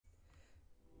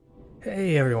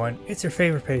Hey everyone, it's your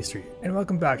favorite Pastry, and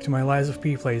welcome back to my Lies of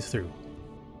P playthrough.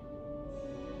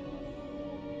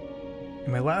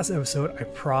 In my last episode, I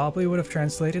probably would have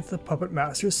translated the Puppet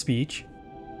Master's speech,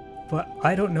 but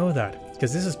I don't know that,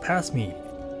 because this is past me,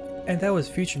 and that was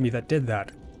future me that did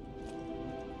that.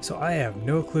 So I have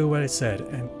no clue what it said,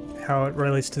 and how it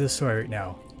relates to the story right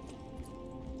now.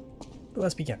 But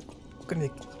let's begin. I'm gonna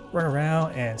run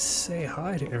around and say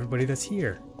hi to everybody that's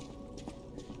here.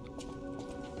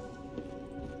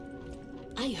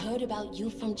 I heard about you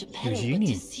from Geppetto, Eugenie.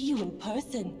 but to see you in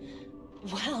person,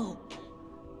 wow.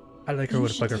 I like her You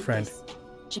with should like her take friend. this.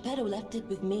 Geppetto left it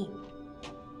with me.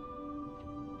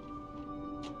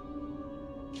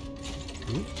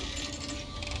 Ooh.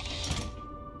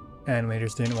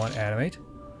 Animators didn't want to animate.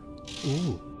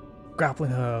 Ooh.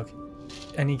 Grappling hook.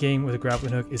 Any game with a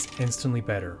grappling hook is instantly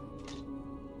better.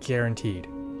 Guaranteed.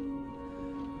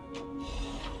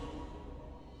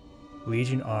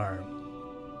 Legion Arm.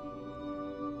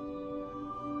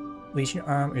 Legion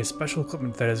Arm is special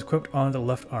equipment that is equipped on the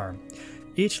left arm.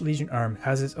 Each Legion Arm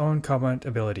has its own combat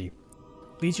ability.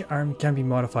 Legion Arm can be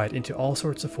modified into all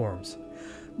sorts of forms.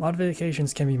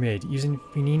 Modifications can be made using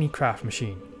Panini craft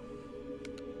machine.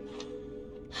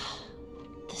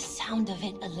 The sound of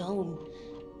it alone.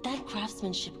 That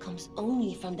craftsmanship comes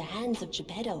only from the hands of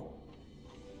Geppetto.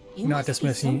 You Not must be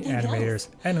dismissing something animators. else.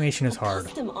 Animation is A hard.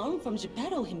 custom arm from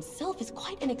Geppetto himself is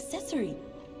quite an accessory.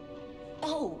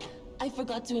 Oh, I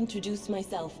forgot to introduce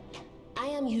myself. I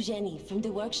am Eugenie from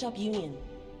the Workshop Union.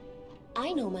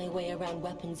 I know my way around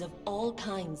weapons of all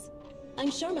kinds.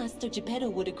 I'm sure Master Geppetto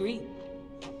would agree.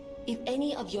 If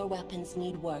any of your weapons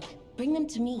need work, bring them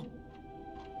to me.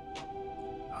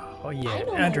 Oh yeah, I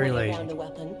know Andre my way Lady. around a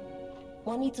weapon.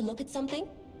 Want me to look at something?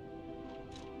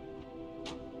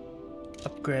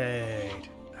 Upgrade.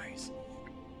 Nice.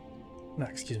 No,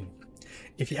 excuse me.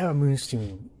 If you have a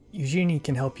Moonstone, Eugenie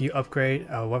can help you upgrade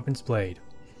a weapon's blade.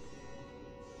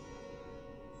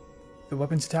 The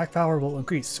weapon's attack power will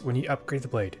increase when you upgrade the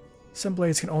blade. Some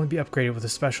blades can only be upgraded with a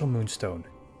special Moonstone.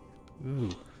 Ooh.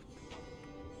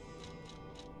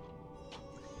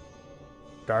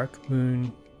 Dark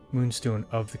Moonstone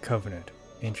of the Covenant.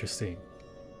 Interesting.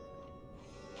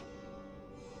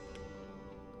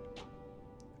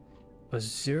 A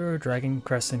Zero Dragon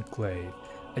Crescent Glaive,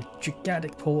 a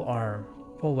gigantic pole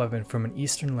weapon from an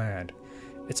eastern land.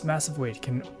 Its massive weight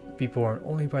can be borne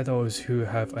only by those who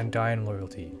have undying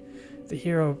loyalty. The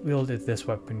hero wielded this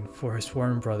weapon for his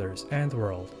sworn brothers and the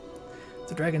world.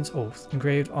 The dragon's oath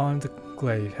engraved on the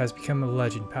glaive has become a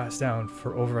legend passed down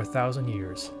for over 1,000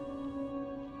 years.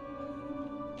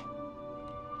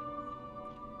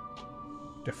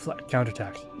 Deflect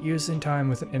counterattack. Used in time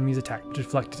with an enemy's attack,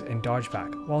 deflect it and dodge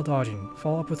back. While dodging,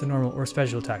 follow up with a normal or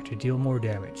special attack to deal more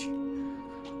damage.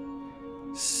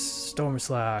 Storm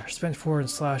Slash. Spin forward and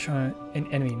slash on an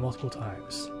enemy multiple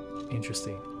times.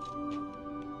 Interesting.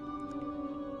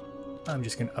 I'm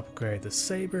just gonna upgrade the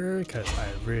saber because I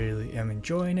really am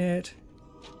enjoying it.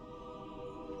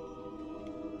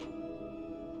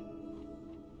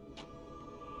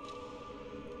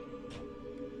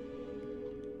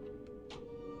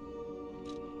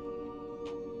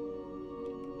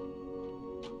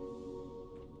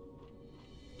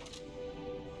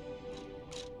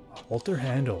 Alter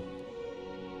handle.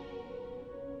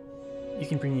 You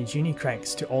can bring Eugenie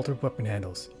cranks to alter weapon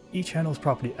handles. Each handle's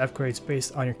property upgrades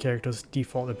based on your character's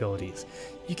default abilities.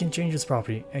 You can change this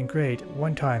property and grade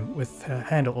one time with a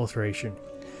handle alteration.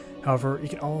 However, you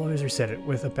can always reset it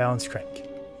with a balanced crank.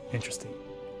 Interesting.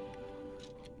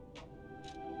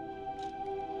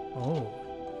 Oh,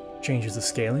 changes the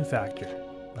scaling factor.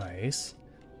 Nice.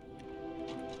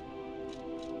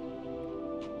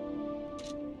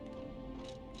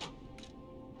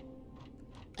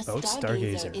 A Oh,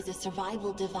 stargazer Stargazer. is a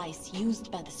survival device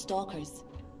used by the stalkers.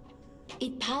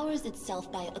 It powers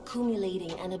itself by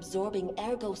accumulating and absorbing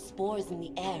ergo spores in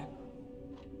the air.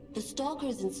 The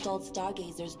stalkers installed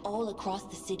stargazers all across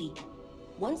the city.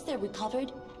 Once they're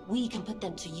recovered, we can put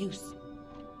them to use.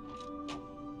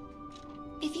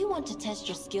 If you want to test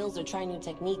your skills or try new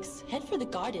techniques, head for the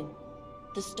garden.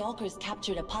 The stalkers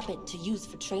captured a puppet to use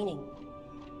for training.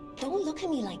 Don't look at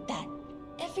me like that.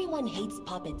 Everyone hates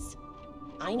puppets.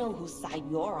 I know whose side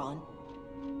you're on.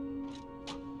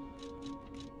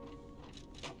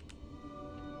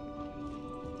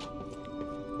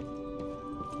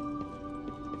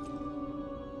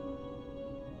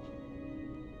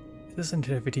 Is this a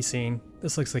nativity scene?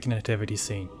 This looks like a nativity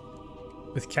scene.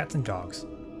 With cats and dogs.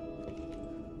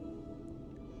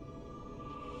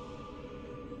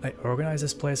 I organize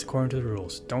this place according to the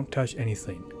rules. Don't touch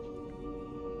anything.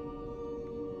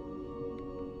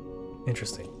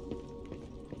 Interesting.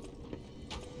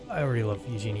 I already love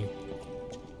Eugenie.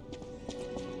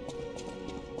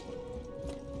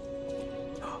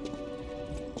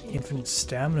 Infinite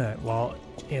stamina while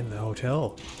in the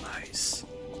hotel. Nice.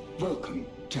 Welcome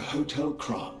to Hotel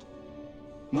Krat.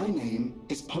 My name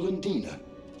is Polendina,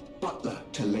 butler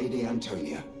to Lady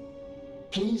Antonia.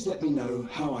 Please let me know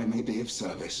how I may be of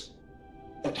service.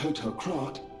 At Hotel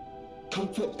Krat,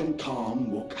 comfort and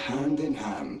calm walk hand in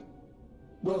hand.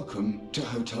 Welcome to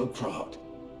Hotel Krat.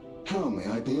 How may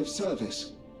I be of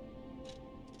service?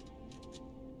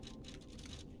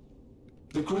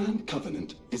 The Grand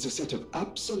Covenant is a set of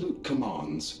absolute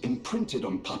commands imprinted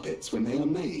on puppets when they are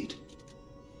made.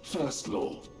 First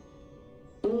law.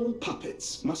 All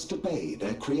puppets must obey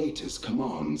their creator's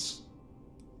commands.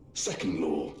 Second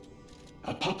law.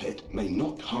 A puppet may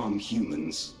not harm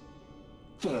humans.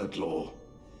 Third law.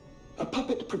 A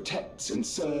puppet protects and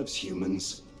serves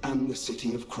humans and the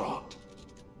city of Krat.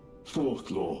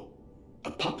 Fourth law. A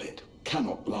puppet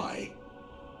cannot lie.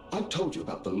 I've told you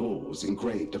about the laws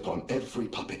engraved upon every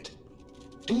puppet.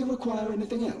 Do you require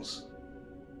anything else?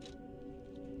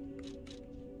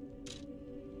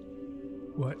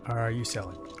 What are you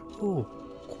selling? Oh,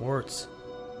 quartz.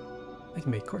 I can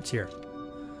make quartz here.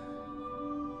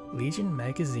 Legion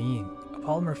Magazine. A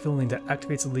polymer filling that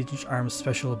activates a Legion's arm's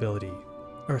special ability.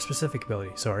 Or a specific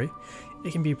ability, sorry.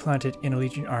 It can be planted in a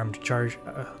Legion arm to charge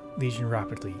a Legion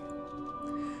rapidly.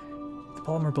 The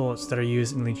polymer bullets that are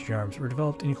used in Legion arms were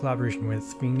developed in collaboration with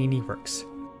Vignini Works.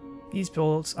 These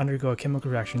bullets undergo a chemical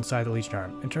reaction inside the Legion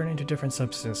arm and turn into different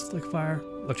substances like fire,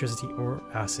 electricity, or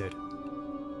acid.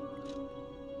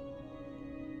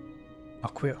 A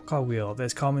cogwheel that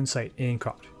is common sight in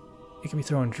Krat. It can be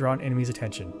thrown to draw an enemy's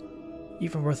attention.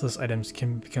 Even worthless items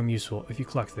can become useful if you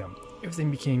collect them. Everything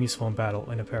became useful in battle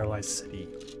in a paralyzed city.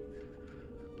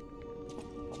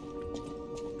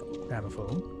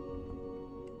 Gramophone.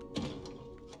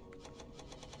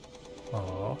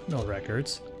 Oh, no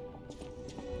records.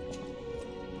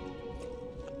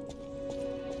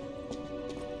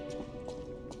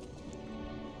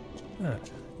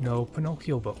 No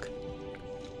Pinocchio book.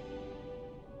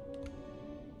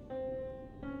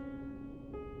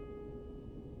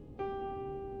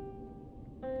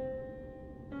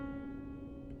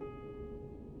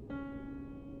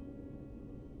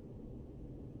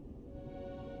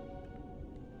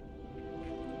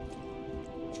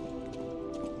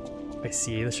 I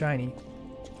see the shiny.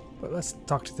 But let's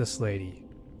talk to this lady.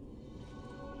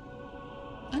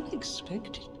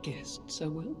 Unexpected guests are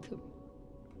welcome.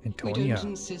 Antonia. We don't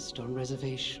insist on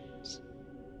reservations.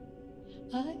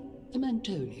 I am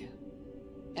Antonia,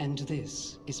 and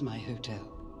this is my hotel.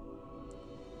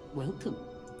 Welcome.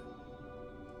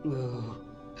 Oh,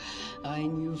 I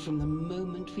knew from the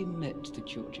moment we met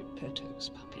that you're Geppetto's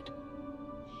puppet.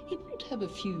 He might have a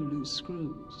few loose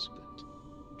screws, but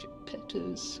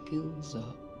Geppetto's skills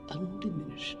are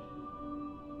undiminished.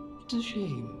 It's a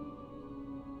shame.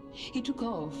 He took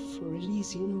off for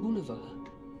Elysian Boulevard,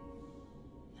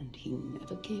 and he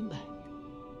never came back.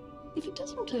 If he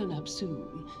doesn't turn up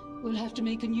soon, we'll have to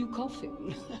make a new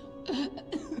coffin.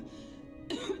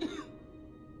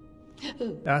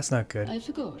 Oh, that's not good. I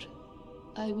forgot.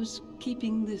 I was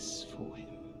keeping this for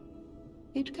him.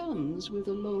 It comes with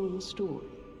a long story,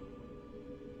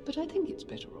 but I think it's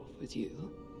better off with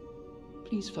you.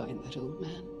 Please find that old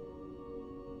man,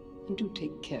 and do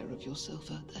take care of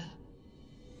yourself out there.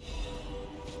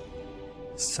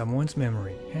 Someone's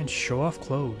memory, and show off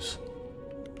clothes.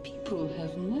 People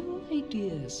have no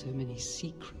idea so many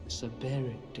secrets are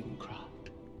buried in Krat.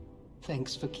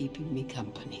 Thanks for keeping me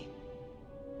company.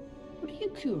 What are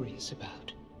you curious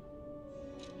about?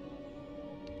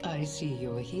 I see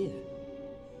you're here.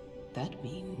 That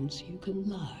means you can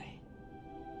lie.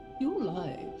 Your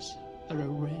lies are a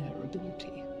rare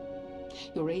ability.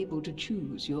 You're able to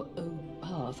choose your own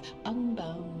path,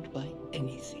 unbound by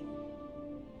anything.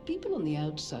 People on the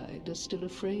outside are still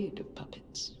afraid of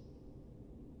puppets.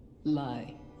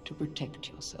 Lie to protect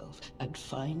yourself and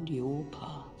find your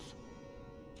path.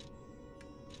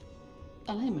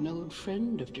 I'm an old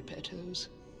friend of Geppetto's.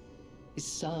 His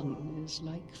son is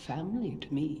like family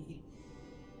to me.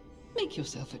 Make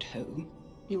yourself at home.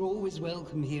 You're always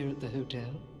welcome here at the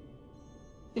hotel.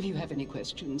 If you have any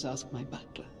questions, ask my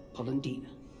butler, Polendina.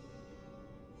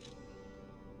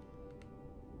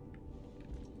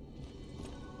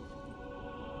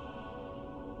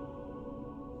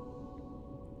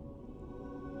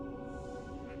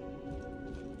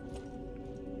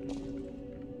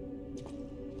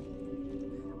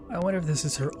 I wonder if this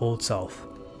is her old self.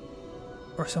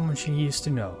 Or someone she used to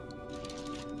know.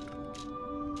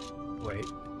 Wait.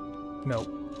 No.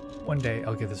 One day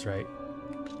I'll get this right.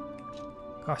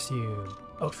 Costume.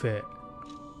 Outfit.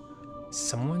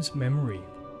 Someone's memory.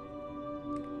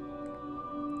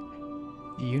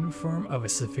 The uniform of a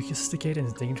sophisticated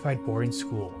and dignified boarding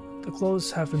school. The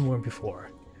clothes have been worn before.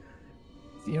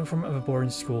 The uniform of a boarding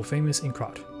school famous in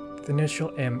Krat. The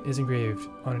initial M is engraved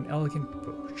on an elegant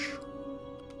brooch.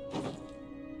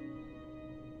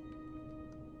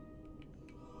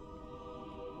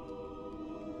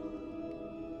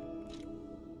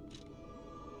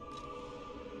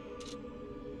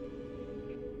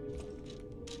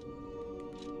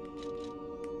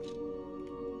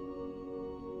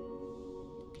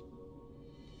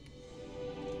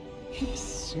 It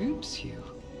suits you.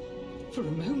 For a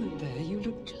moment there, you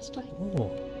look just like...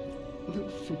 Oh. Oh,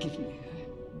 forgive me,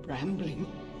 I'm rambling.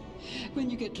 When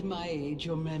you get to my age,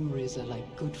 your memories are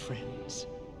like good friends.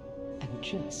 And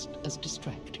just as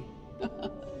distracting.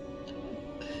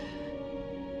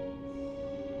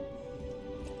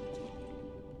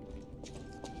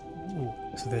 Ooh,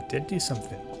 so that did do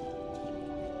something.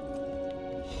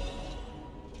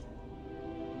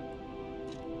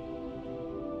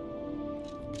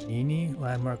 Vinini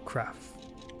Landmark Craft.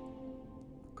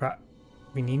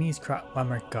 Vinini's Krat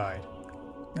Landmark Guide.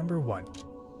 Number 1.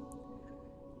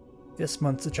 This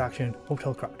month's attraction,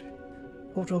 Hotel Krat.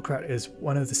 Hotel Krat is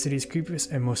one of the city's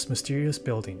creepiest and most mysterious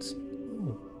buildings.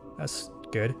 Ooh, that's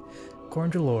good.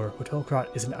 According to lore, Hotel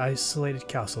Krat is an isolated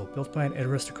castle built by an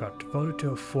aristocrat devoted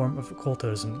to a form of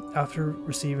occultism after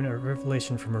receiving a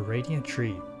revelation from a radiant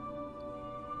tree.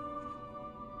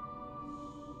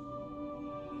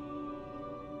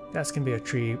 That's gonna be a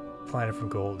tree planted from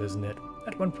gold, isn't it?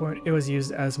 At one point, it was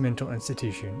used as a mental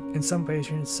institution, and some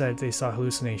patients said they saw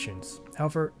hallucinations.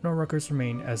 However, no records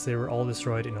remain as they were all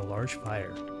destroyed in a large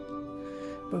fire.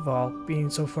 Above all, being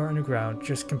so far underground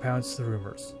just compounds the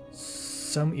rumors.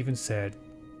 Some even said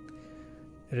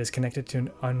it is connected to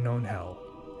an unknown hell.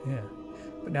 Yeah.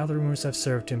 But now the rumors have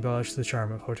served to embellish the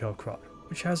charm of Hotel Krat,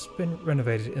 which has been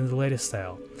renovated in the latest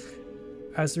style.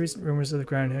 As the recent rumors of the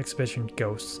grand exhibition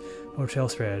Ghosts Hotel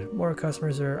spread, more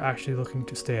customers are actually looking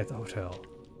to stay at the hotel.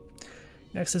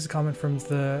 Next is a comment from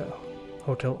the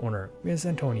hotel owner, Ms.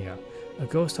 Antonia. A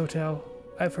ghost hotel?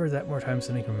 I've heard that more times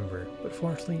than I can remember, but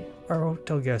fortunately, our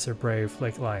hotel guests are brave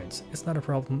like lions. It's not a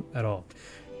problem at all.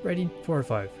 Rating 4 or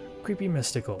 5. Creepy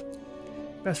mystical.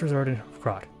 Best resort in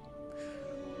Krat.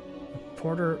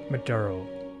 Porter Maduro.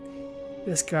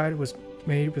 This guide was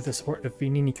made with the support of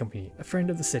Vinini Company, a friend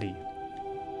of the city.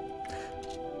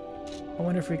 I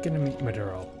wonder if we're gonna meet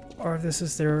Maduro, or if this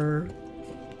is their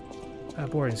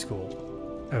boarding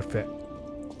school outfit.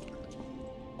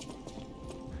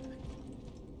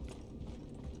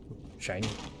 Shiny.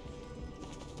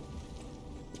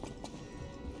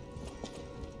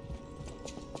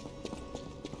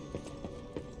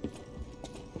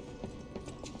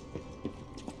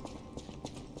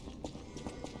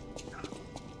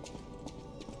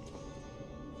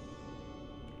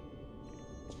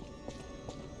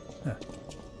 Huh.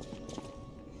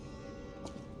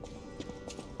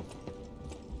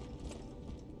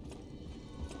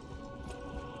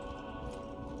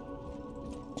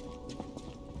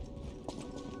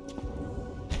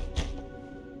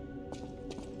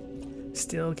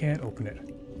 Still can't open it.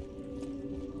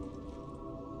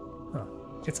 Huh.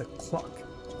 It's a clock.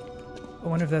 I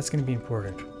wonder if that's going to be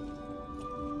important.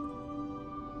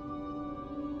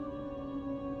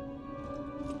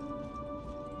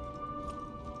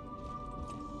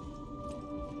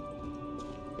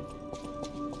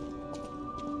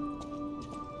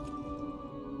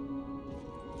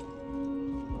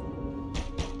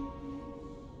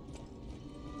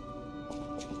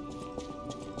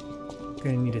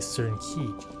 Gonna need a certain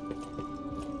key.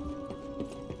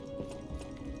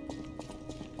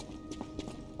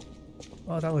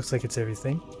 Well, that looks like it's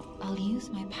everything. I'll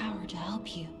use my power to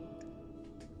help you.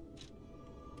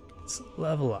 Let's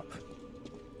level up.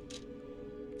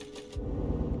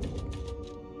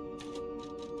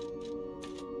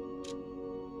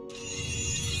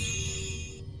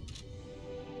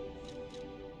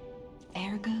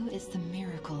 Ergo is the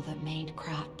miracle that made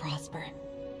Krat prosper.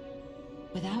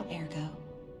 Without Ergo,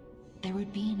 there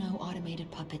would be no automated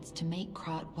puppets to make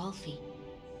Krat wealthy.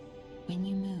 When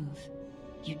you move,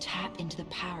 you tap into the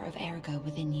power of Ergo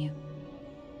within you.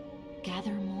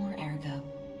 Gather more Ergo.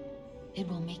 It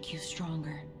will make you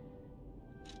stronger.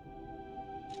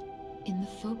 In the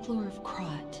folklore of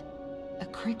Krat, a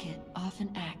cricket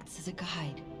often acts as a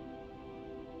guide.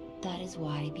 That is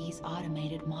why these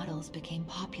automated models became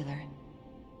popular.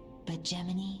 But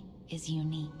Gemini is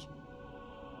unique.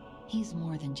 He's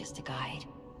more than just a guide.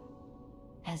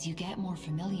 As you get more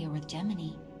familiar with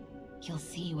Gemini, you'll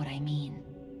see what I mean.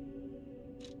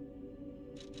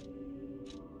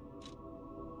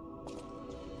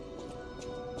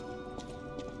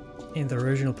 In the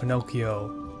original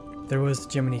Pinocchio, there was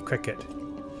the Jiminy Cricket,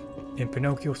 and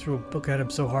Pinocchio threw a book at him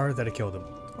so hard that it killed him.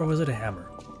 Or was it a hammer?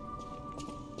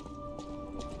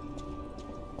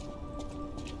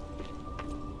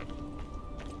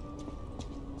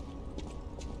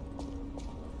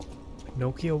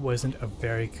 Pinocchio wasn't a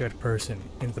very good person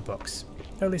in the books,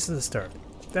 at least at the start.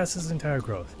 That's his entire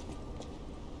growth.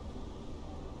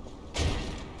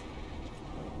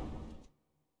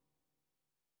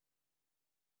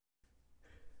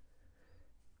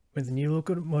 When the new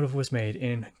locomotive was made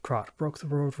and Krat broke the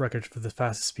world record for the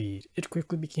fastest speed, it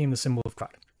quickly became the symbol of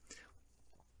Krat.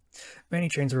 Many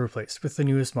trains were replaced with the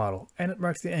newest model, and it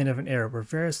marked the end of an era where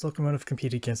various locomotives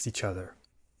competed against each other.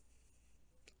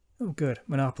 Oh good,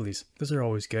 monopolies. Those are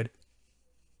always good.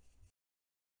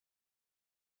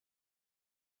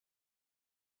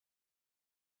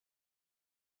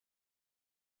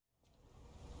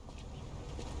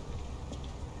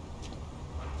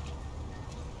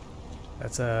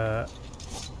 That's a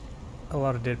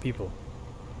lot of dead people.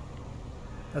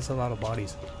 That's a lot of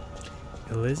bodies.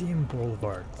 Elysium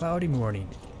Boulevard, cloudy morning.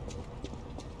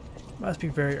 Must be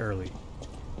very early.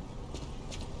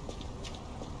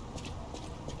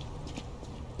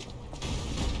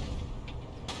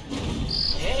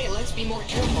 Hey, let's be more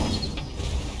careful.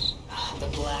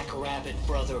 The Black Rabbit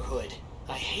Brotherhood.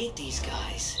 I hate these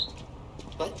guys.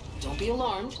 But don't be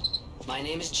alarmed. My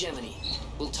name is Gemini.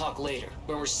 We'll talk later,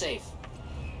 when we're safe.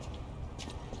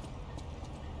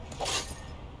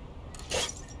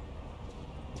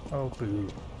 Oh, boo.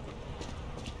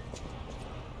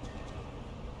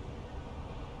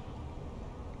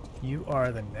 You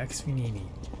are the next Venini.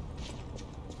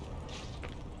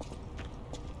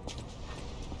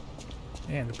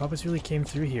 Man, the puppets really came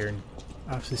through here and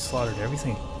absolutely slaughtered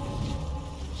everything.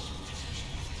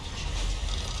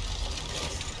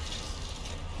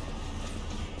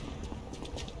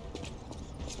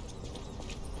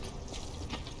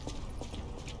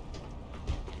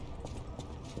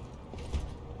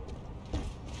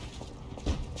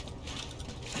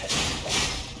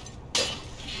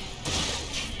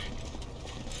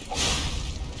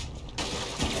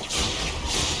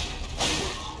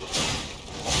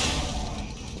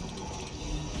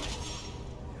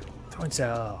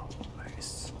 So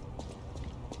nice.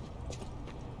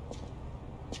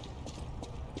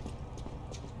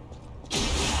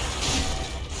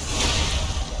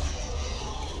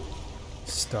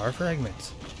 Star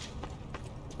fragments.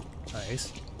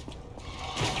 Nice.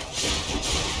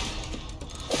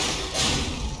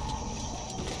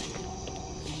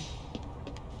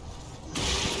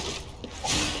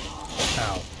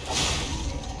 Ow.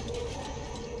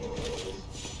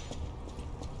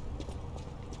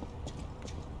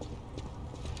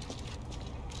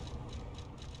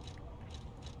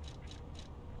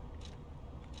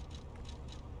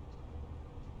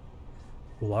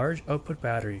 Large output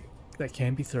battery that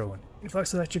can be thrown.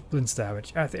 Inflicts electric blitz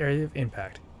damage at the area of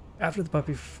impact. After the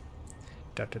puppy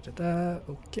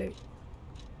okay.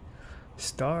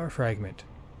 Star fragment.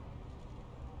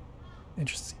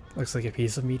 Interesting. Looks like a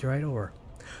piece of meteorite ore.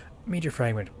 Meteor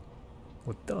fragment.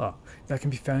 Well, duh. That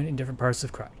can be found in different parts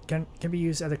of Krat. Can be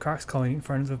used at the Krat's colony in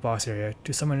front of the boss area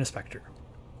to summon a specter.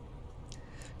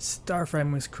 Star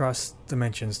fragments cross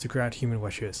dimensions to grant human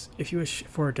wishes. If you wish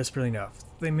for it desperately enough,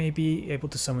 they may be able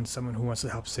to summon someone who wants to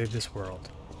help save this world.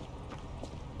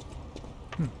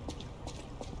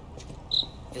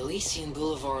 Elysian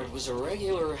Boulevard was a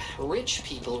regular rich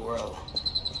people row.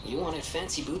 You wanted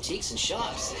fancy boutiques and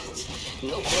shops.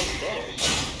 No place better.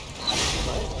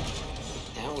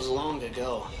 But that was long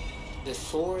ago.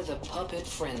 Before the puppet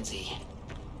frenzy.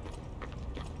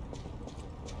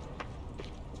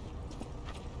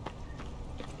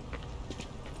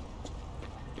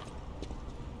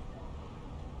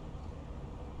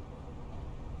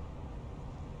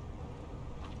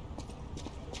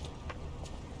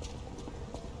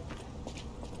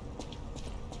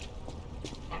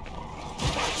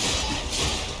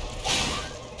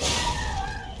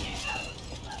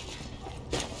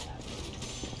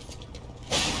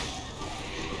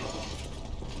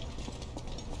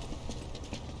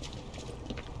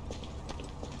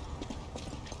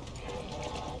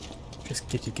 Just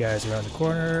get you guys around the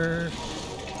corner.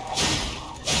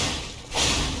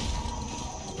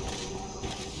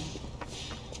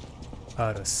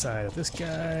 Out of sight of this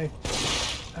guy.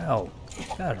 Ow,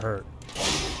 that hurt.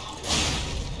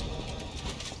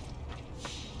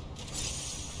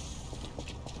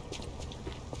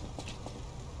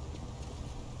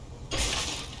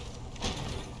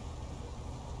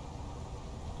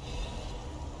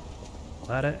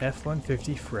 Lada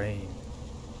F-150 frame.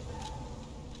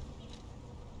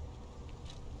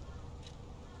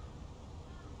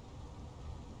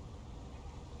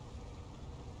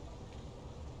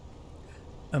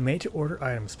 A made-to-order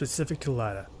item specific to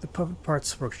Lada, the Puppet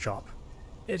Parts Workshop.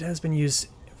 It has been in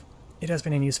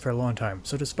use for a long time,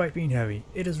 so despite being heavy,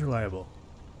 it is reliable.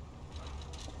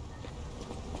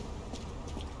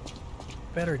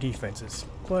 Better defenses,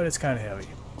 but it's kind of heavy.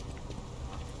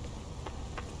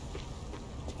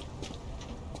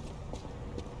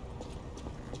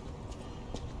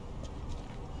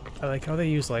 I like how they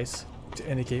use lights to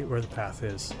indicate where the path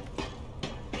is.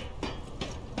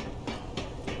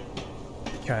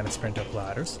 Kind of sprint up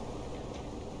ladders,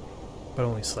 but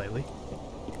only slightly.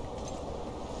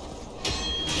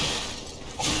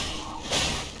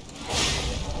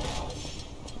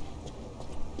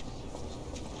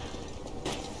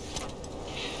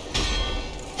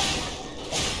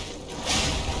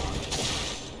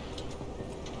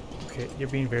 Okay, you're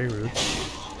being very rude.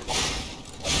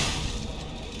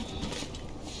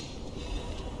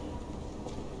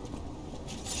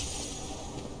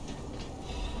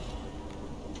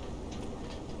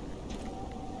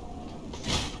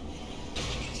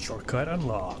 Shortcut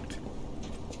unlocked.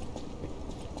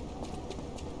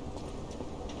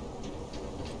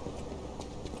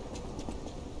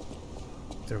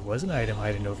 There was an item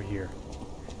hiding over here.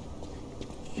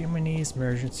 Jiminy's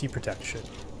emergency protection.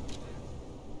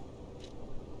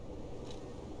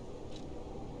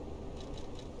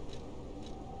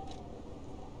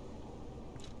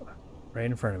 Right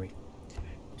in front of me.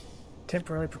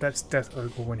 Temporarily protects death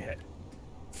article when hit.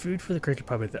 Food for the cricket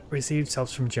puppet that receives help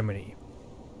from Jiminy.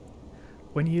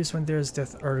 When used when there is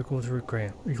death article to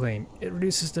reclaim, it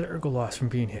reduces the ergo loss from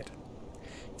being hit.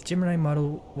 The Gemini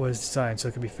model was designed so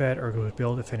it could be fed ergo with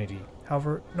build affinity.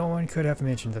 However, no one could have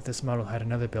mentioned that this model had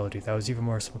another ability that was even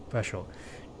more special.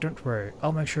 Don't worry,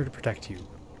 I'll make sure to protect you.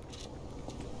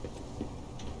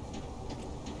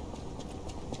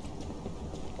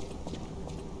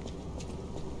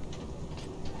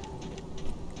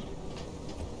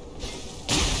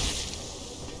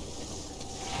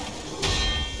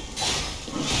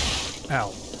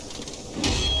 Ow.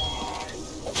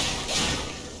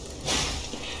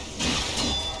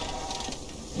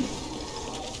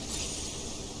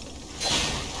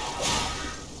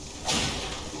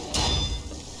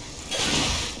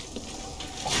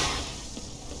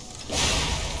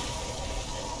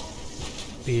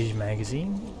 Beige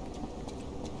magazine.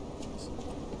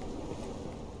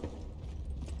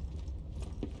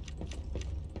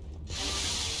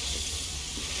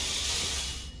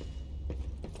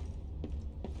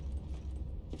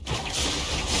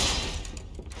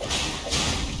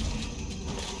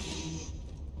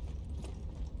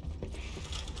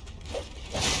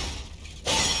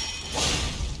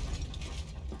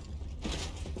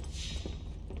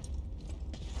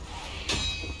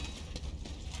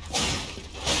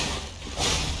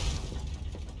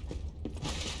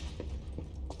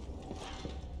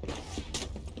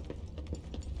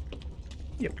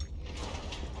 Yep.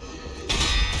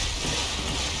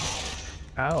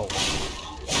 Ow.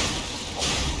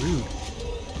 Rude.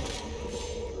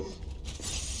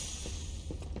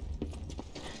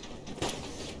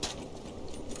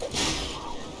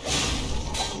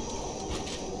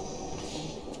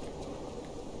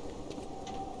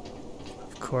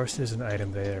 Of course there's an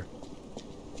item there.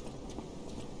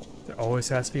 There always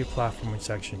has to be a platform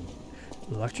section.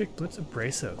 Electric Blitz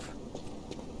Abrasive.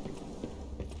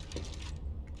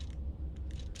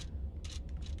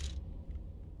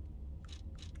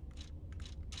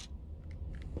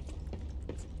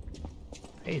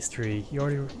 Pastry, you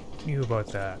already knew about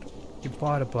that. You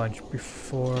bought a bunch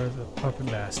before the Puppet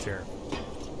Master.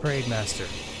 Parade Master.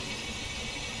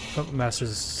 Puppet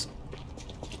Master's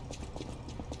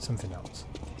something else.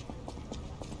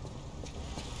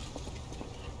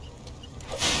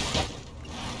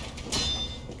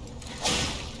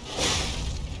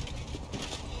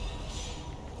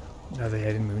 Another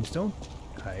hidden moonstone.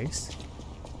 Nice.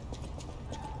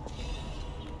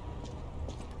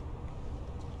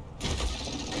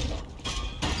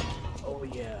 Oh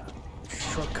yeah.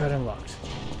 Shortcut unlocked.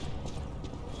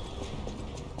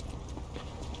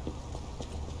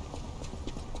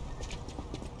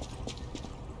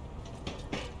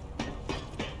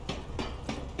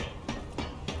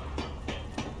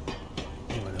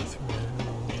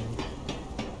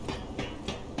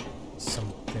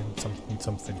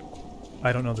 Something.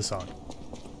 I don't know the song.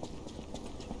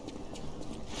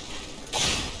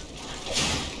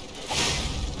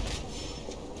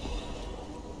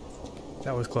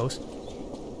 That was close.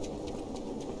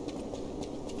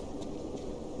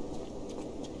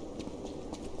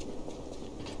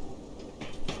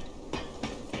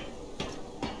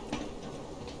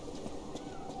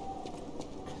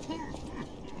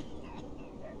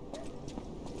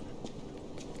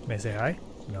 May I say hi?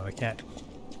 No, I can't.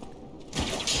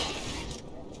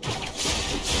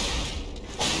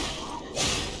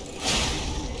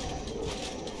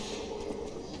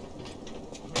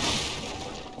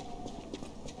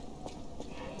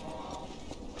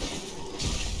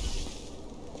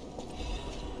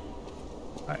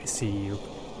 I see you.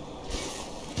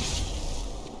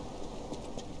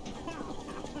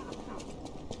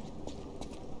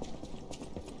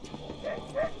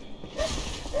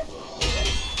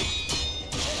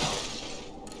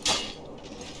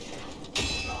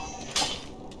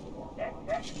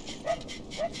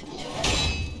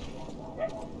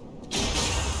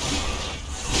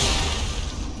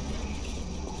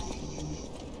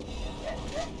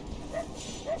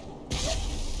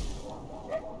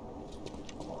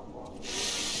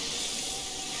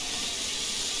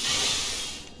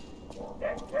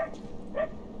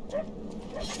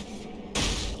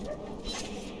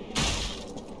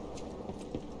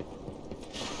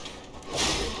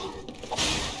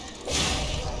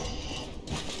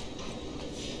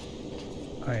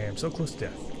 I am so close to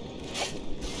death.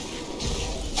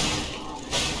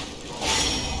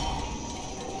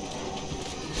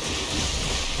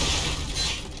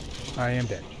 I am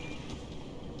dead.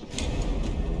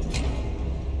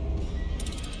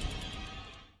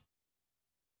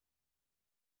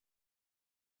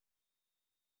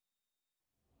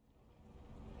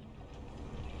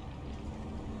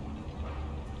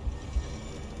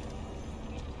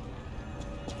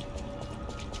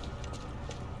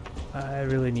 I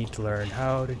really need to learn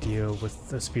how to deal with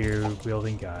the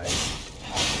spear-wielding guy.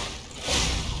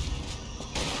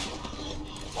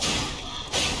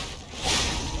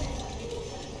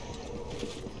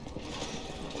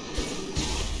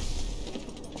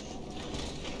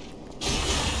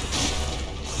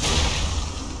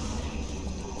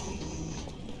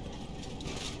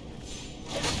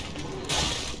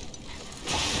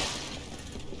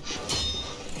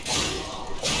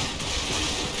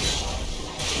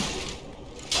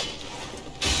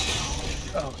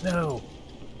 Oh no!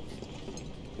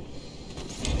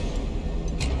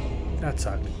 That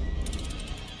sucked.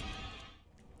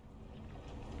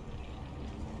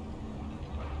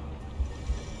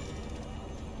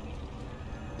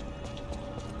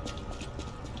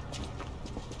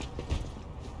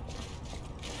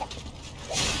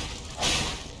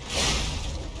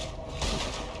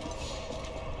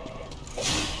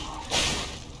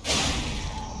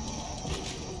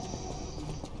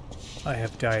 I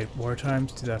have died more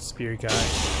times to that spear guy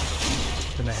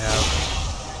than I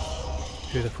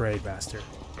have to the parade master.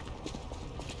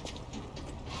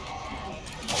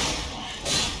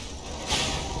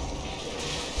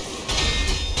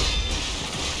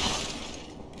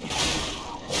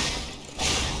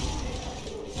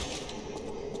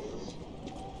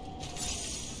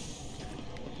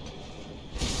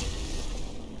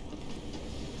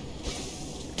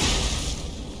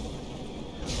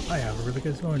 I have a really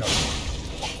good going on.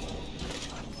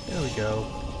 There we go.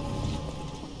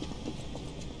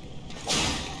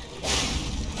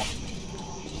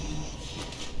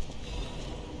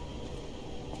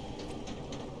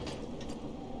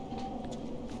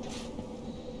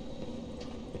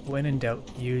 When in doubt,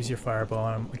 use your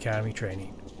fireball academy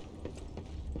training.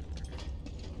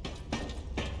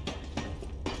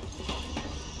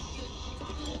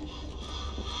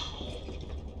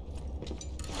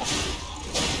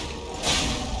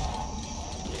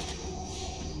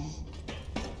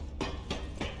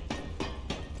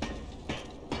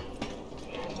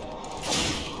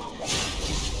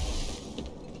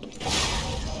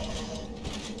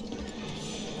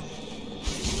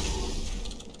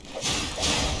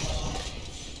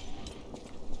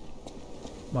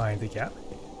 Mind the gap.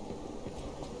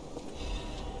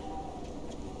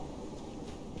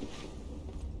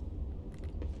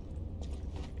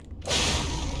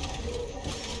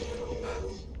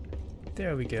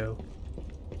 There we go.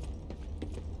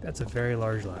 That's a very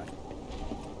large lad.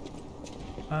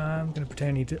 I'm gonna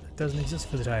pretend he doesn't exist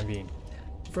for the time being.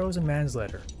 Frozen man's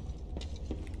letter.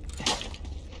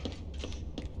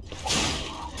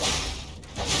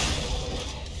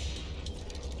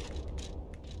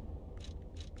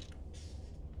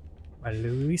 My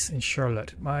Louise and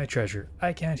Charlotte, my treasure.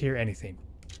 I can't hear anything.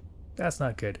 That's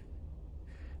not good.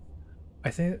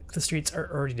 I think the streets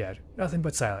are already dead. Nothing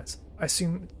but silence. I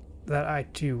assume that I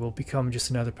too will become just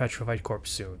another petrified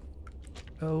corpse soon.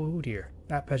 Oh dear,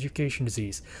 that petrification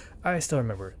disease. I still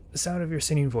remember the sound of your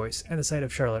singing voice and the sight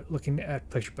of Charlotte looking at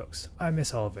picture books. I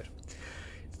miss all of it.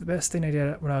 The best thing I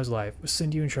did when I was alive was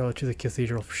send you and Charlotte to the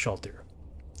cathedral for shelter.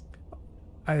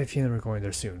 I have a feeling we're going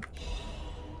there soon.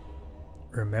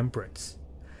 Remembrance.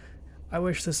 I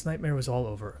wish this nightmare was all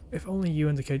over. If only you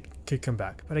and the kid could come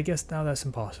back, but I guess now that's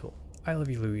impossible. I love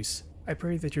you, Louise. I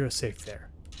pray that you're safe there.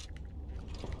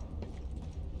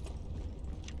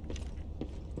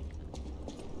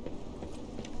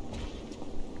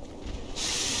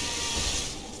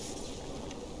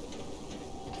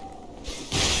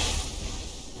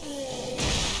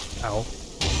 Ow.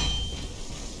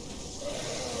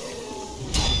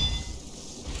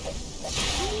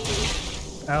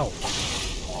 Ow.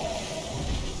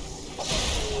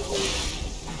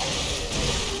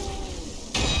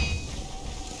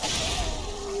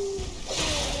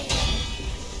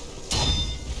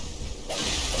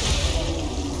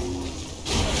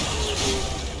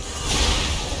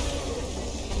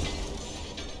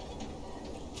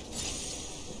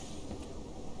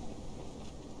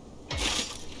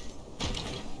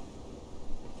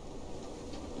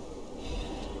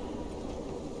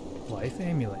 Life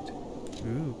amulet.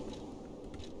 Ooh.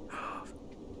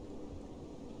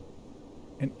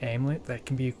 An amulet that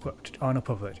can be equipped on a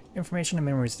puppet. Information and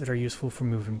memories that are useful for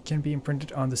movement can be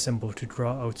imprinted on the symbol to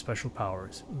draw out special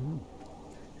powers. Ooh.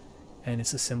 And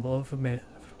it's a symbol of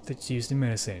that's used in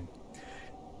medicine.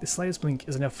 The slightest blink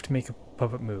is enough to make a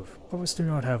puppet move. Puppets do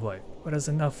not have life, but is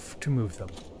enough to move them.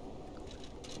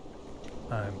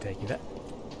 I'm taking that.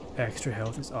 Extra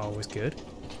health is always good.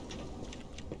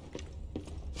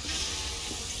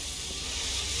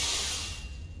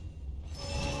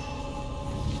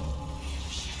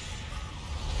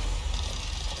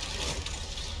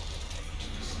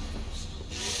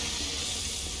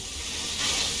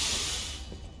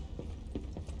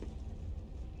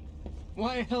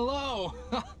 Why, hello!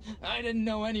 I didn't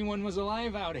know anyone was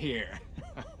alive out here.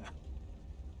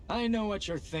 I know what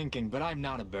you're thinking, but I'm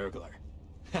not a burglar.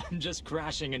 I'm just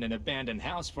crashing in an abandoned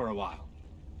house for a while.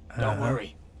 Don't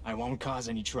worry, I won't cause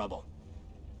any trouble.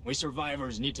 We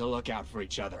survivors need to look out for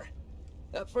each other.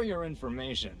 For your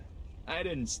information, I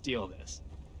didn't steal this.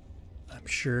 I'm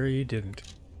sure you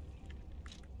didn't.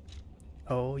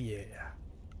 Oh yeah.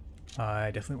 I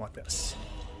definitely want this.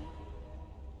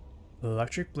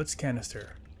 Electric Blitz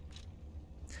Canister.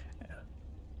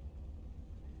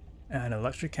 An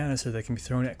electric canister that can be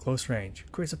thrown at close range.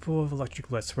 Creates a pool of electric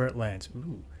blitz where it lands.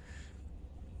 Ooh.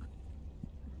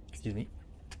 Excuse me.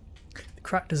 The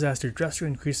Krat disaster drastically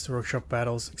increased the workshop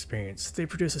battles experience. They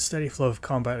produce a steady flow of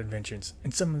combat inventions,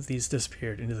 and some of these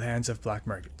disappeared into the hands of black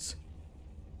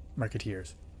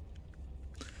marketeers.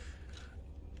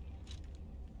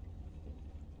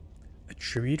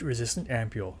 Attribute resistant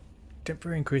ampule.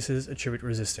 Temporarily increases attribute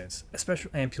resistance. A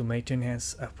special ampule made to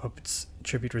enhance a puppet's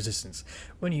attribute resistance.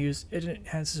 When used, it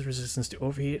enhances resistance to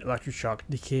overheat, electric shock,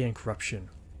 decay, and corruption.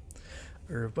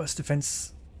 A robust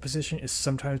defense position is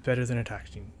sometimes better than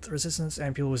attacking. The resistance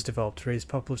ampule was developed to raise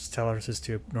puppets' tolerances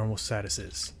to normal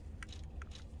statuses.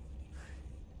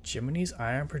 Jiminy's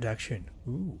Iron Protection.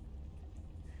 Ooh.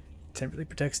 Temporarily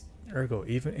protects Ergo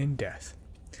even in death.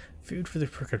 Food for the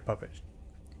crooked puppet.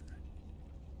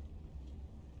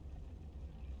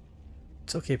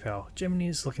 It's okay, pal. Jiminy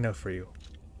is looking out for you.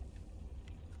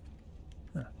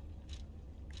 Huh.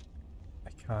 I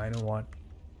kinda want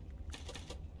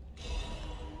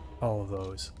all of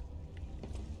those.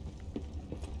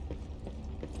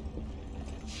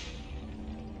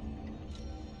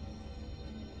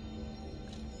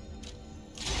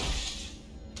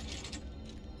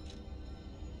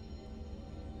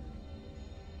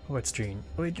 Pastry,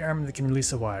 a weighted arm that can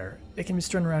release a wire. It can be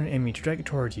strung around an enemy to drag it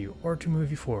toward you, or to move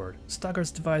you forward.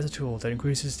 Stalkers devise a tool that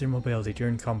increases their mobility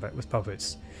during combat with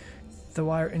puppets. The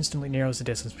wire instantly narrows the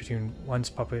distance between one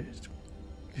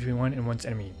and one's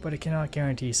enemy, but it cannot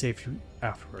guarantee safety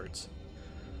afterwards.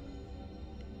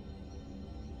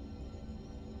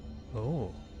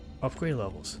 Oh, upgrade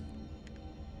levels.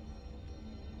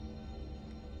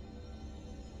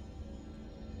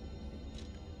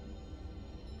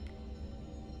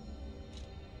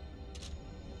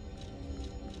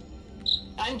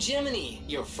 I'm Jiminy,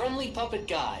 your friendly puppet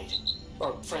guide.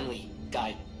 Or friendly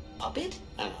guide puppet?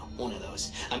 I don't know, one of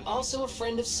those. I'm also a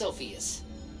friend of Sophia's.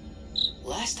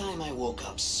 Last time I woke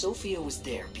up, Sophia was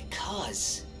there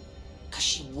because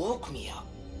she woke me up.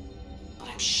 But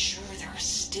I'm sure there are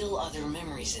still other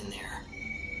memories in there.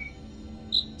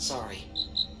 Sorry.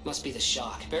 Must be the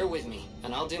shock. Bear with me,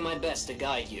 and I'll do my best to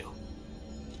guide you.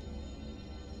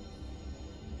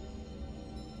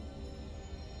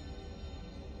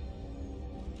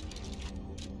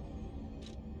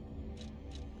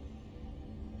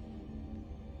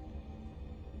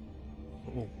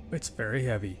 Oh, it's very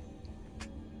heavy.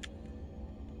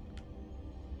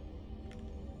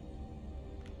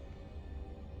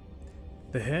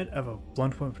 The head of a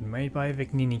blunt weapon made by a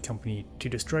Vignini company to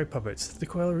destroy puppets, the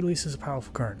coil releases a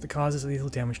powerful current that causes lethal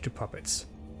damage to puppets.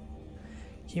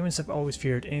 Humans have always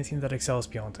feared anything that excels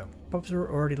beyond them. Puppets were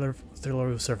already their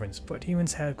loyal servants, but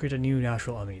humans have created a new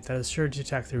natural enemy that is sure to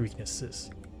attack their weaknesses.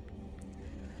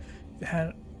 The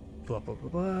hand... blah blah blah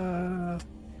blah...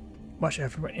 Much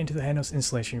effort went into the handle's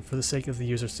installation for the sake of the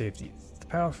user's safety. The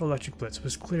powerful electric blitz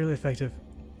was clearly effective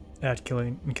at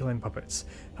killing puppets.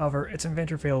 However, its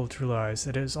inventor failed to realize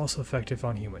that it is also effective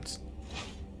on humans.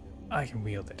 I can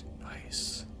wield it.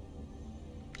 Nice.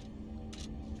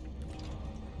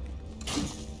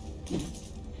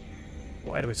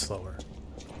 Why do it slower?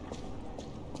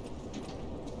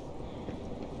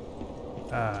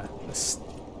 The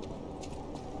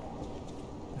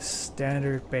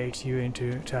standard baits you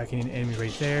into attacking an enemy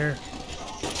right there.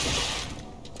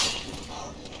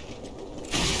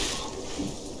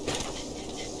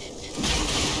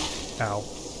 Ow.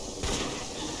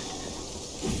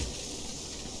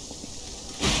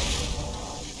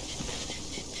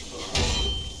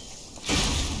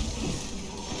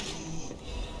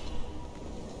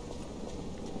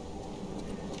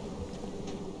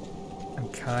 I'm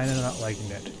kinda not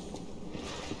liking it.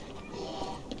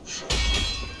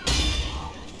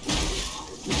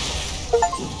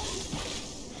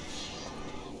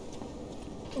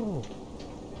 Oh.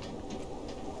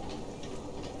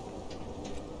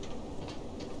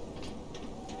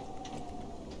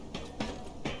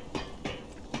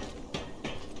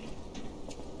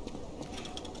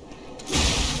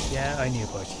 Yeah, I knew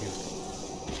about you.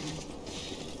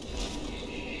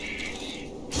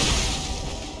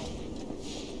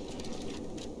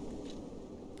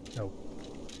 No.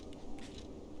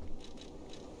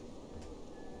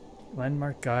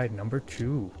 Landmark guide number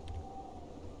 2.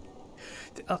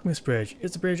 The Alchemist Bridge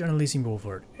is the bridge on Elysian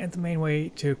Boulevard and the main way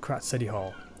to Krat City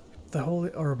Hall. The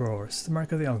Holy Ouroboros, the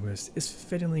mark of the Alchemist, is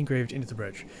fittingly engraved into the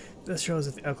bridge. This shows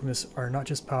that the Alchemists are not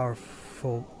just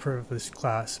powerful, privileged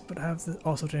class, but have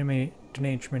also donated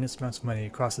tremendous amounts of money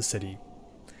across the city.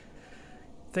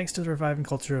 Thanks to the reviving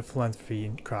culture of philanthropy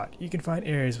in Krat, you can find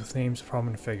areas with names of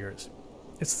prominent figures.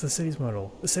 It's the city's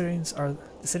motto. The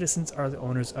citizens are the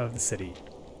owners of the city.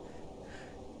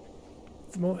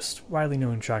 The most widely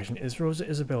known attraction is Rosa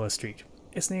Isabella Street.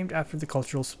 It's named after the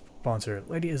cultural sponsor,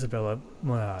 Lady Isabella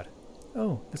Monad.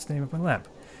 Oh, that's the name of my lamp.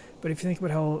 But if you think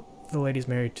about how the lady's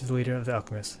married to the leader of the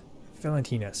Alchemists,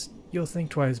 Valentinus, you'll think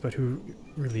twice about who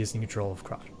really is in control of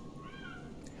Krat.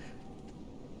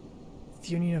 The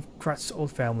union of Krat's old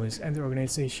families and the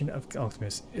organization of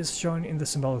Alchemists is shown in the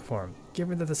symbolic form.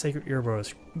 Given that the sacred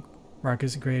Ouroboros mark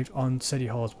is engraved on City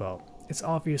Hall as well, it's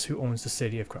obvious who owns the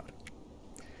city of Krat.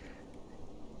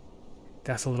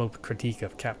 That's a little critique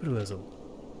of capitalism.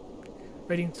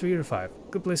 Rating 3 out of 5.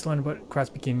 Good place to learn about Krat's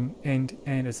beginning, end,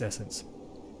 and its essence.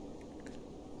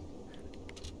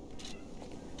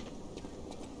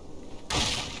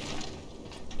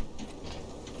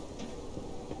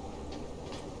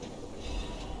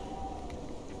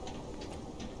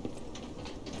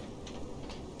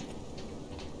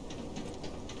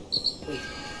 Wait,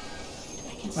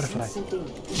 I can Butterfly. see something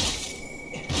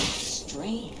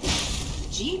strange.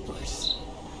 Jeepers!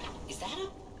 Is that a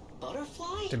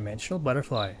butterfly? Dimensional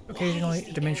butterfly. Occasionally,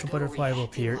 a dimensional butterfly will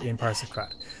appear in parts of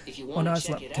Krat. Monad's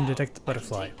lamp can detect the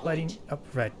butterfly, lighting up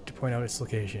red to point out its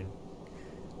location.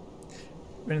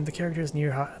 When the character is near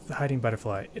the hiding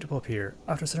butterfly, it will appear.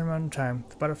 After a certain amount of time,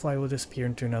 the butterfly will disappear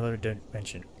into another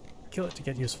dimension. Kill it to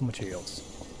get useful materials.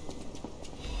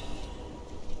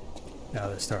 Now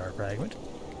the star fragment.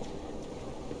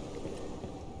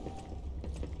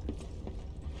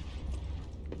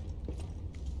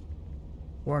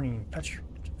 Warning,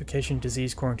 petrification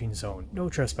disease quarantine zone. No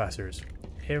trespassers.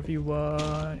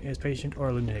 Everyone is patient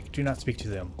or lunatic. Do not speak to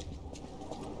them.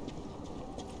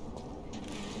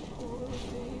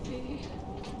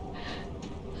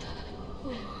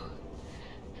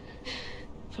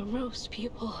 For most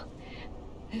people,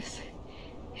 this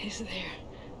is their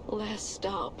last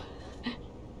stop.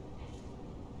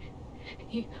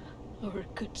 You are a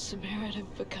good Samaritan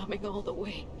for coming all the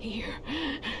way here.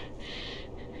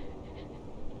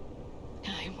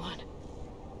 I'm one.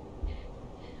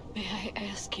 May I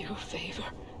ask you a favor?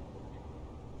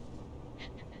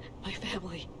 My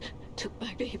family took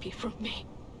my baby from me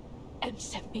and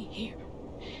sent me here.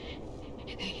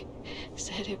 They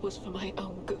said it was for my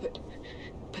own good,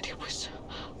 but it was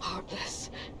heartless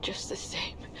just the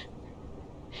same.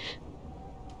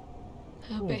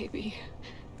 A baby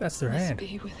That's their must hand.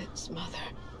 be with its mother.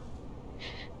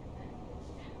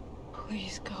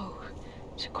 Please go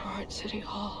to Krat City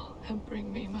Hall and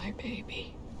bring me my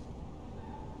baby.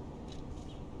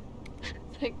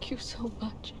 Thank you so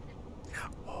much.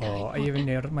 Oh, I even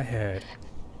nailed it in my head.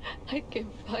 I can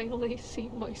finally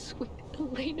see my sweet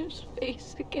Elena's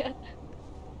face again.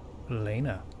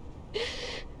 Elena.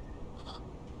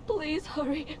 Please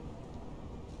hurry.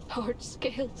 Hard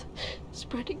scales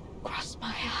spreading across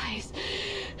my eyes.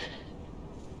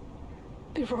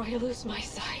 Before I lose my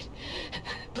sight.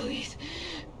 Please.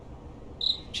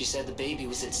 She said the baby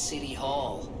was at City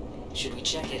Hall. Should we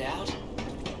check it out?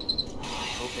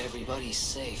 I hope everybody's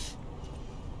safe.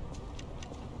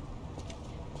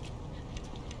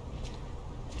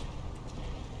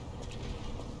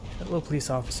 Hello, police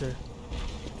officer.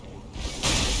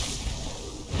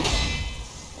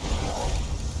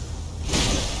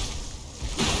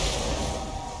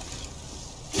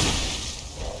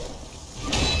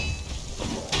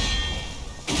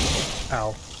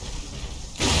 Ow.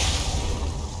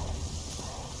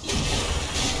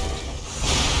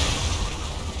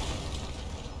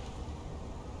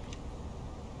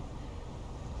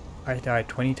 I died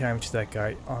 20 times to that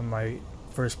guy on my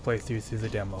first playthrough through the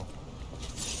demo.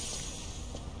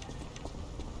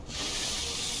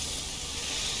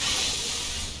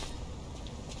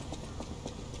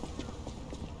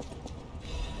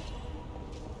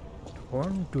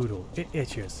 Torn doodle. It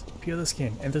itches. Peel the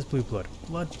skin, and there's blue blood.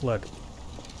 Blood, blood.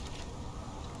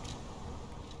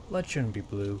 Blood shouldn't be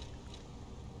blue.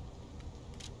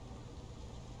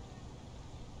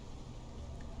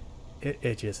 It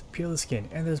itches. Peel the skin,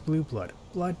 and there's blue blood.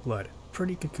 Blood, blood.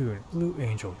 Pretty cocoon. Blue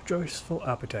angel. Joyful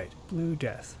appetite. Blue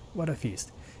death. What a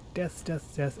feast. Death,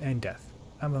 death, death, and death.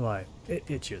 I'm alive. It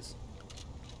itches.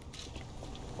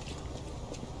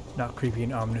 Not creepy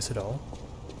and ominous at all.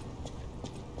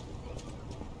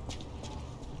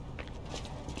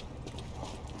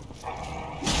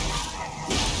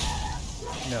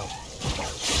 No.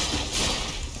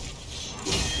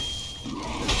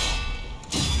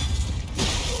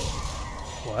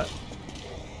 What?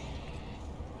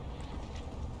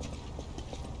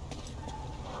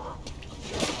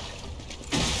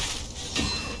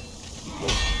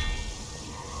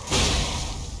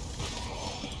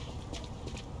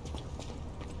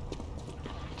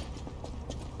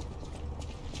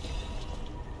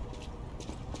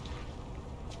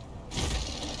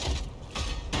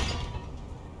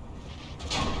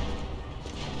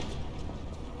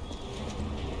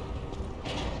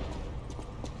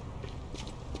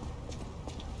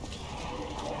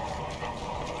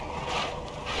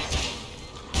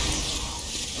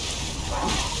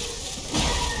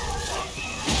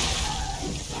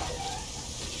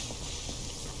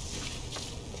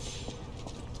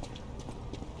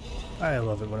 I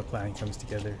love it when a plan comes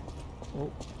together.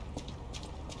 Oh.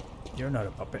 You're not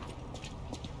a puppet.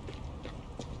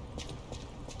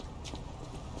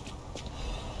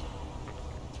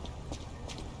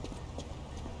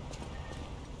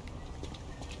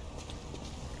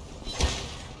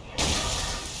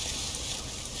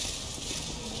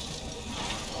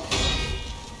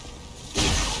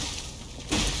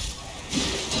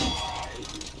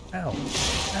 Ow.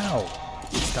 Ow.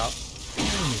 Stop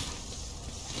hitting me.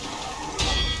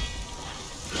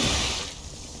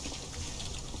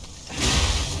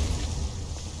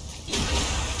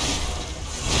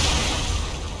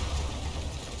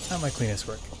 Not my cleanest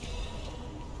work.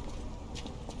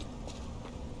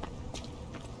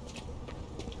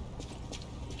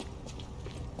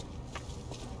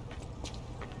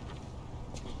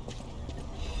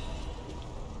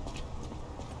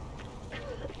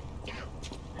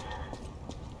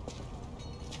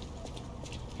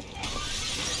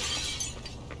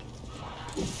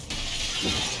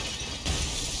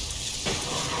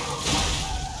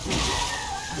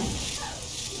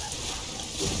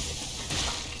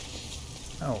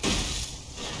 Oh.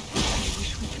 I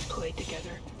wish we could play together.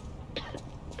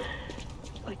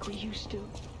 Like we used to.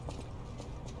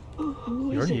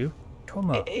 Who You're is it? new.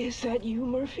 Toma. Is that you,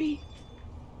 Murphy?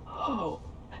 Oh.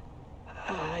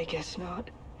 I guess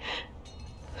not.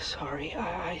 Sorry,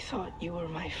 I thought you were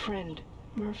my friend,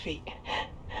 Murphy.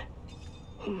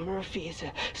 Murphy is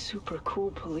a super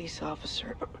cool police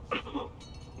officer.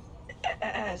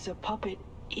 As a puppet,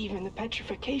 even the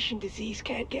petrification disease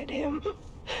can't get him.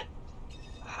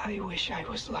 I wish I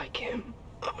was like him.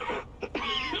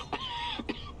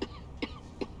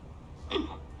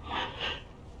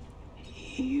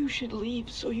 You should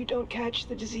leave so you don't catch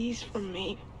the disease from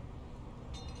me.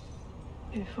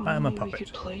 If I'm a only we puppet.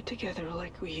 could play together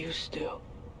like we used to.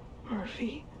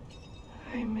 Murphy,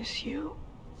 I miss you.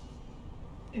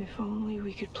 If only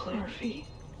we could play, Murphy.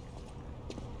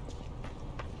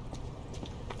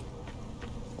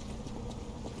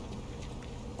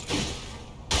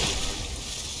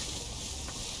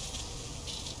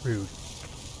 Rude.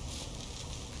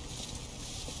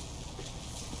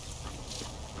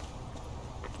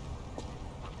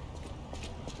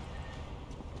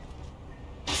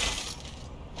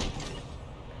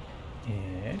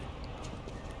 And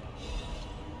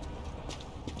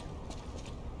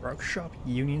Workshop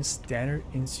Union Standard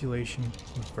Insulation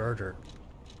Inverter.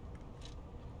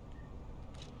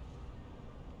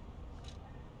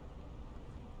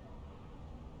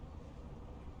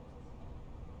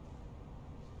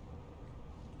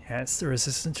 Enhance the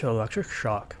resistance to electric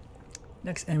shock.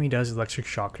 Next enemy does electric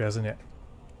shock, doesn't it?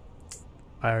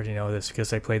 I already know this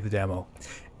because I played the demo.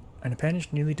 An appendage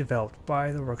newly developed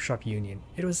by the Workshop Union.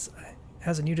 It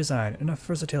has a new design, enough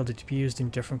versatility to be used in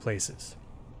different places.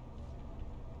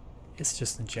 It's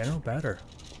just in general better.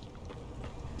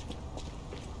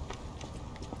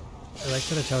 I like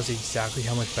that it tells you exactly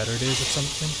how much better it is at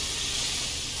something.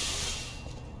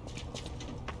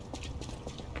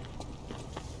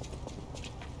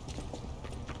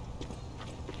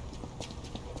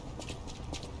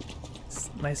 It's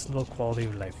nice little quality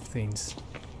of life things,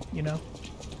 you know?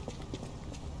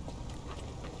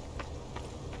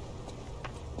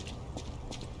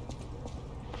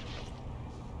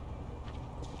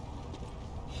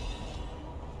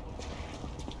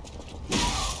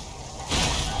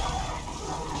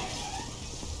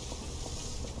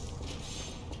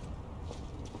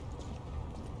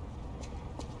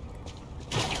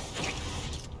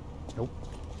 Nope.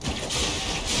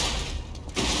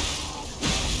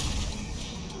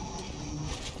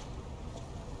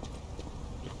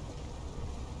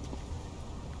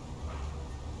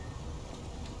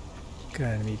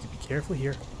 Gonna need to be careful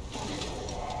here.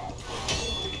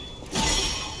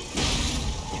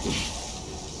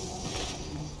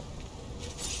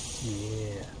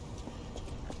 Yeah.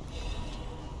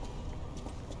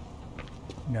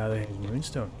 Now they have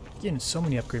Moonstone. Getting so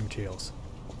many upgrade materials.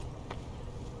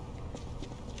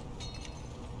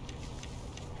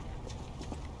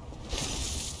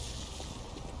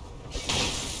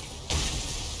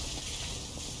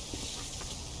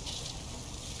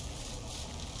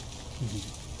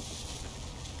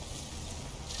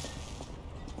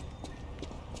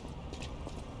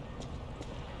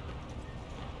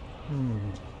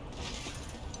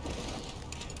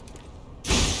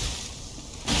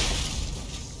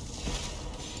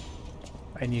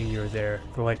 I knew you were there.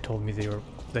 The light told me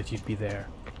that you'd be there.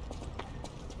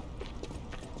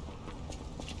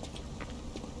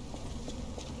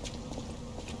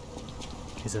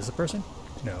 Is this a person?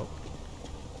 No.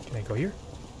 Can I go here?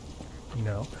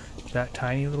 No. That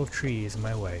tiny little tree is in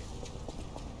my way.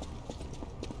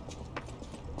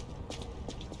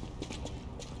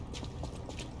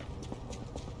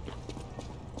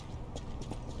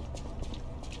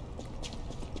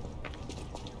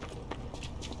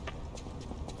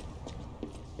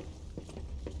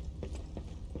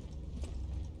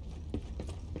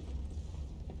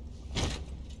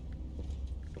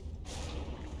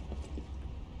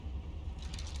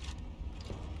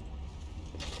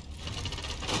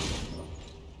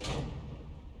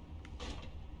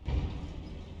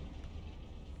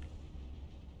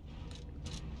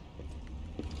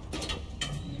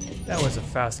 That was a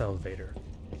fast elevator.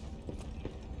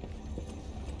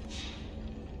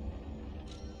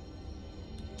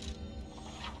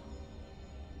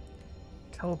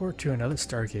 Teleport to another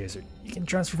stargazer. You can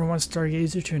transfer from one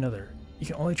stargazer to another. You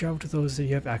can only travel to those that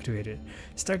you have activated.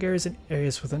 Stargazers in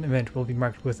areas with an event will be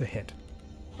marked with a hint.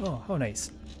 Oh, how nice.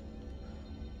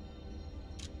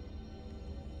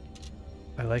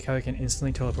 I like how I can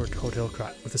instantly teleport to Hotel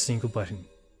Krat with a single button.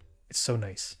 It's so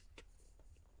nice.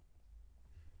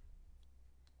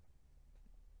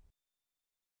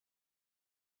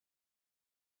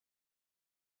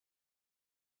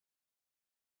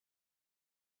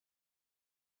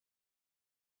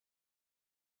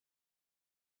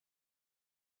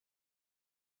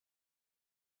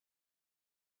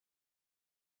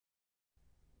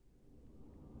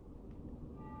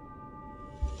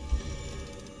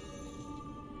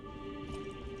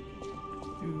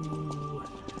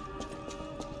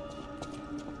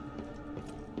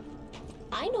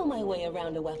 I know my way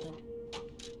around a weapon.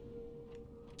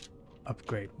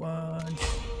 Upgrade 1.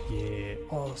 Yeah.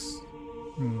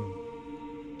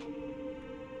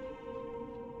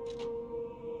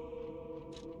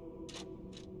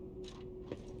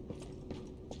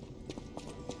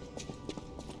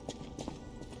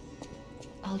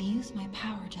 I'll use my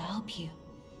power to help you.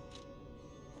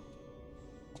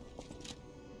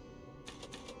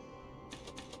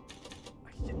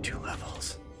 I get 2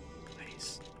 levels.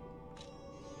 Nice.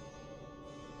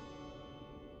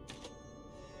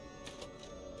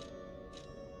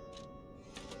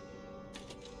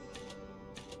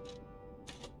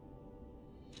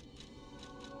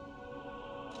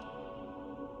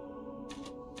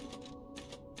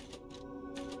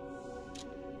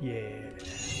 Yeah.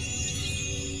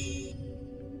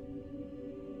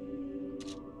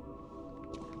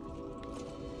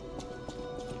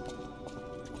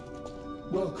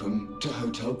 Welcome to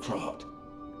Hotel Krat.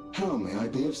 How may I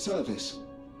be of service?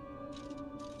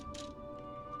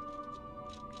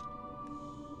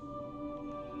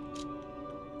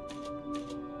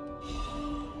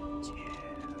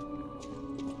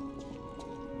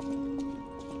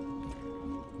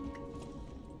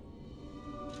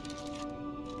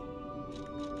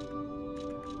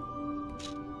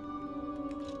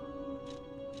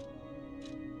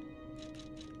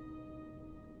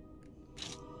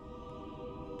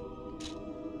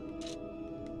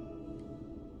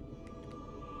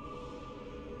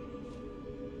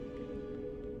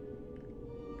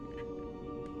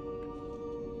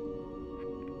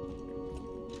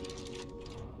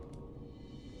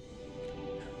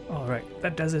 Alright,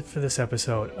 that does it for this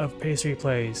episode of Pastry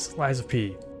Plays Lies of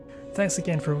P. Thanks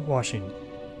again for watching.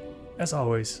 As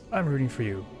always, I'm rooting for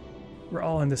you. We're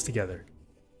all in this together.